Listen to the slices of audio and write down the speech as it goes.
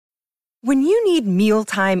When you need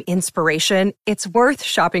mealtime inspiration, it's worth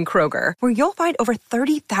shopping Kroger, where you'll find over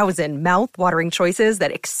 30,000 mouth-watering choices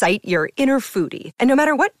that excite your inner foodie. And no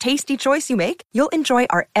matter what tasty choice you make, you'll enjoy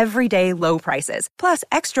our everyday low prices, plus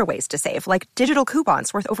extra ways to save, like digital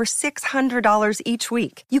coupons worth over $600 each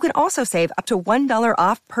week. You can also save up to $1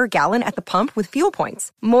 off per gallon at the pump with fuel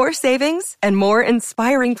points. More savings and more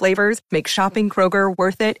inspiring flavors make shopping Kroger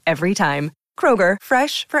worth it every time. Kroger,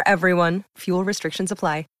 fresh for everyone. Fuel restrictions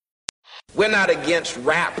apply. We're not against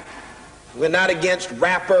rap. We're not against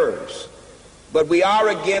rappers. But we are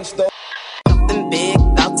against those. Something big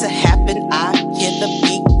about to happen. I hear the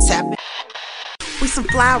beat tapping. We some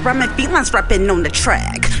fly rhyming felines rapping on the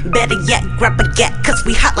track. Better yet, grab a gat, cause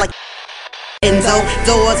we hot like Enzo.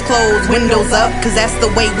 Doors closed, windows up, cause that's the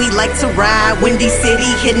way we like to ride. Windy City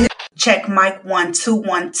hitting. Check mic 1 2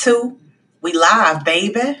 1 2. We live,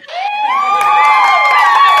 baby.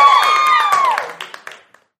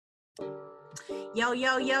 Yo,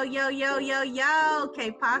 yo, yo, yo, yo, yo, yo,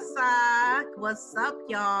 que pasa? What's up,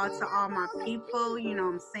 y'all? To all my people, you know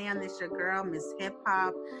what I'm saying? This your girl, Miss Hip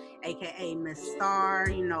Hop, aka Miss Star,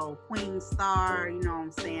 you know, Queen Star, you know what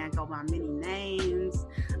I'm saying? Go by many names.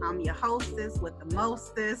 I'm your hostess with the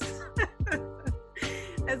mostest.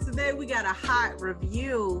 And today we got a hot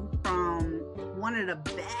review from one of the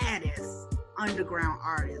baddest underground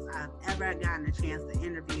artists I've ever gotten a chance to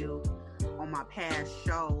interview on my past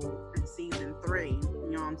show in season 3, you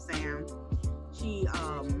know what I'm saying? She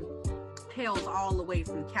hails all the way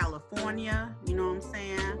from California, you know what I'm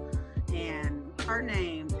saying? And her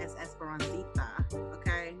name is Esperancita,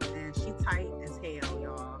 okay? And she tight as hell,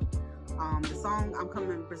 y'all. The song I'm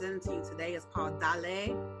coming to present to you today is called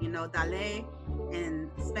Dale. You know, Dale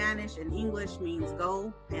in Spanish and English means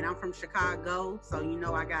go, and I'm from Chicago, so you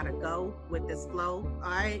know I gotta go with this flow, all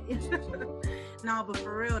right? No, but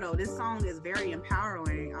for real though, this song is very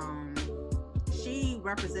empowering. She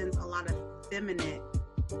represents a lot of feminine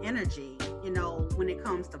energy, you know, when it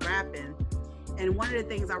comes to rapping. And one of the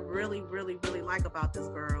things I really, really, really like about this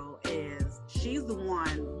girl is she's the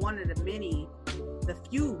one of the many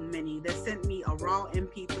that sent me a raw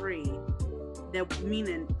MP3.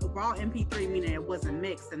 Meaning it wasn't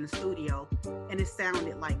mixed in the studio, and it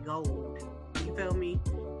sounded like gold. You feel me?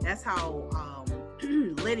 That's how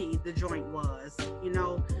litty the joint was, you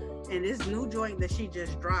know. And this new joint that she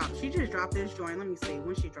just dropped this joint, let me see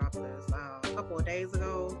when she dropped this, a couple of days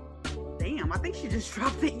ago. Damn, I think she just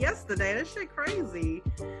dropped it yesterday. That shit crazy.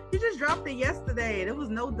 She just dropped it yesterday. There was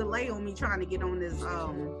no delay on me trying to get on this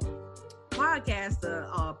podcast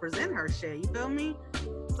to present her shit, you feel me?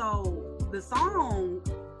 So the song,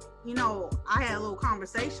 you know, I had a little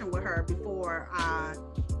conversation with her before I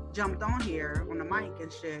jumped on here on the mic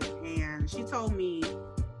and shit, and she told me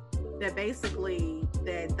that basically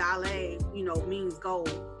that Dale, you know, means go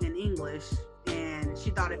in English, and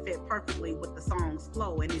she thought it fit perfectly with the song's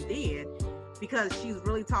flow, and it did, because she's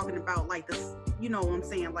really talking about like this, you know what I'm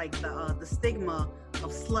saying, like the stigma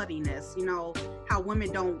of sluttiness, you know, how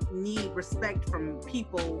women don't need respect from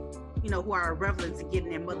people, you know, who are irrelevant to getting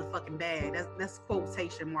their motherfucking bag. That's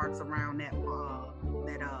quotation marks around that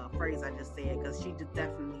phrase I just said, because she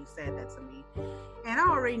definitely said that to me. And I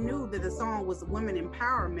already knew that the song was women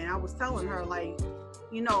empowerment. I was telling her, like,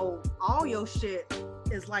 you know, all your shit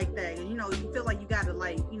is like that. And, you know, you feel like you gotta,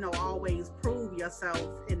 like, you know, always prove yourself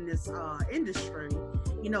in this industry.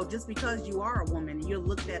 You know, just because you are a woman, you're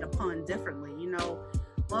looked at upon differently. You know,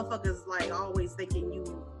 motherfuckers like always thinking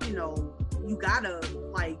you know, you gotta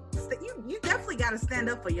like you definitely gotta stand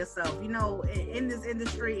up for yourself, you know, in this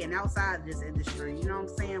industry and outside this industry, you know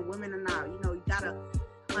what I'm saying? Women are not, you know, you gotta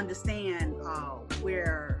understand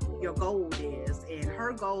where your gold is, and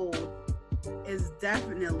her gold is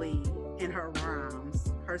definitely in her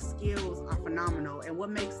rhymes. Her skills are phenomenal, and what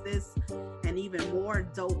makes this an even more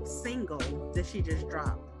dope single that she just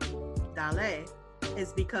dropped, Dale,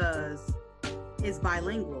 is because it's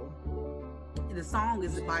bilingual. The song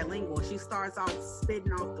is bilingual. She starts out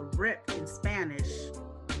spitting off the rip in Spanish,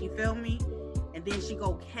 you feel me? And then she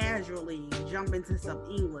go casually jump into some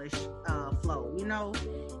English flow, you know?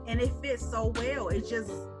 And it fits so well. It's just,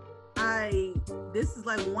 this is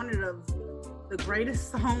like one of the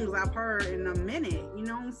greatest songs I've heard in a minute, you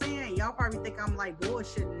know what I'm saying? Y'all probably think I'm like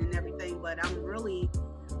bullshitting and everything, but I'm really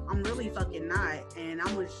fucking not. And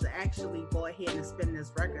I'm gonna actually go ahead and spin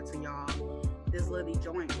this record to y'all. This little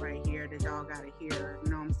joint right here that y'all gotta hear, you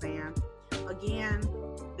know what I'm saying? Again,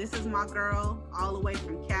 this is my girl all the way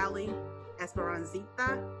from Cali,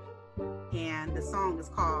 Esperancita, and the song is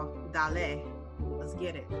called Dale. Let's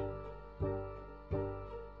get it.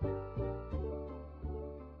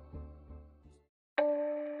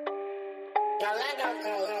 Dale,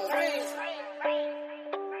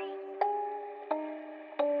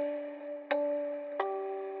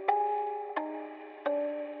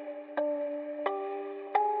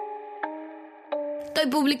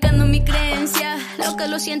 Estoy publicando mi creencia, los que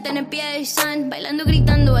lo sienten empiezan, bailando,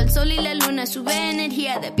 gritando al sol y la luna, sube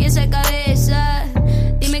energía de pies a cabeza.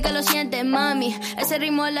 Dime que lo sientes, mami, ese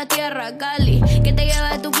ritmo es la tierra, Cali, que te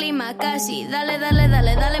lleva a tu clima casi. Dale, dale,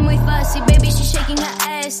 dale, dale muy fácil. Baby, she shaking her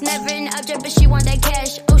ass, never an object, but she want that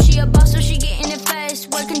cash. Oh, she a boss, so she getting it fast,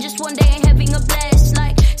 working just one day and having a blast.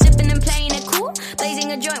 Like, sipping and playing it cool,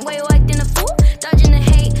 blazing a joint while you acting a fool. Dodging the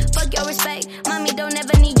hate, fuck your respect, mommy don't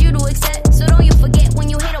ever need you to accept. So don't you forget when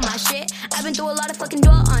you hate on my shit. I've been through a lot of fucking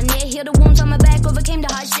door on it, healed the wounds on my back, overcame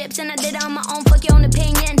the hardships, and I did it on my own, fuck your own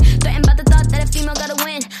opinion. Threatened by the thought that a female gotta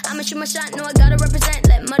win. I'ma shoot my shot, no I gotta represent.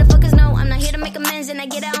 Let motherfuckers know I'm not here to make amends, and I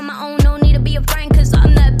get it on my own, no need to be a friend, cause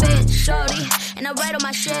I'm that bitch, shorty. And I write on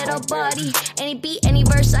my shit, oh body. Any beat, any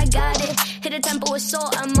verse, I got it. Hit a tempo with soul,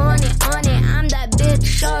 I'm on it, on it. I'm that bitch,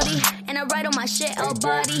 shorty. And I write on my shit, oh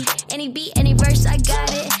body. Any beat, any verse, I got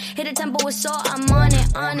it. Hit a tempo with soul, I'm on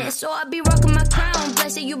it, on it. So I be rocking my crown.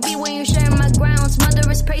 Blessed you be when you sharing my grounds. Mother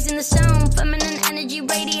is praising the sound. Feminine energy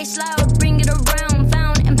radiates loud. Bring it around.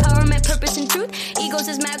 Found empowerment, purpose, and truth. Egos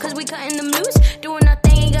is mad cause we cutting them loose. Doing our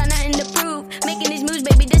thing, ain't got nothing to prove. Making these moves,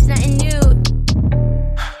 baby, this nothing new.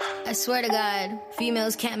 I swear to God,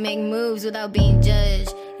 females can't make moves without being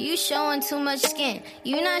judged. You showing too much skin,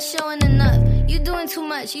 you not showing enough. You doing too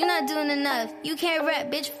much, you not doing enough. You can't rap,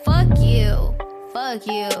 bitch, fuck you. Fuck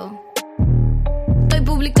you. Estoy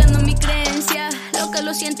publicando mi creencia, los que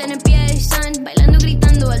lo sienten empiezan, bailando,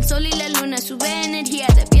 gritando al sol y la luna, sube energía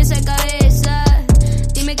de pies a cabeza.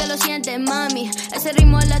 Dime que lo sientes, mami, ese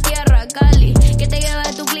ritmo es la tierra, Cali, que te lleva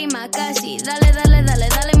a tu clima casi. Dale, dale, dale,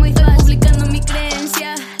 dale muy fácil. Estoy publicando mi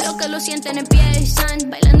creencia, los que lo sienten empiezan,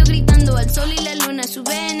 bailando, gritando al sol y la luna,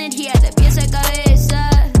 sube energía de pies a cabeza.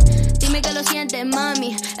 Dime que lo sientes,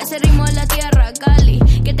 mami, ese ritmo es la tierra, Cali,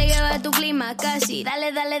 que te lleva a tu clima casi.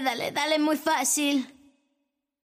 Dale, dale, dale, dale muy fácil.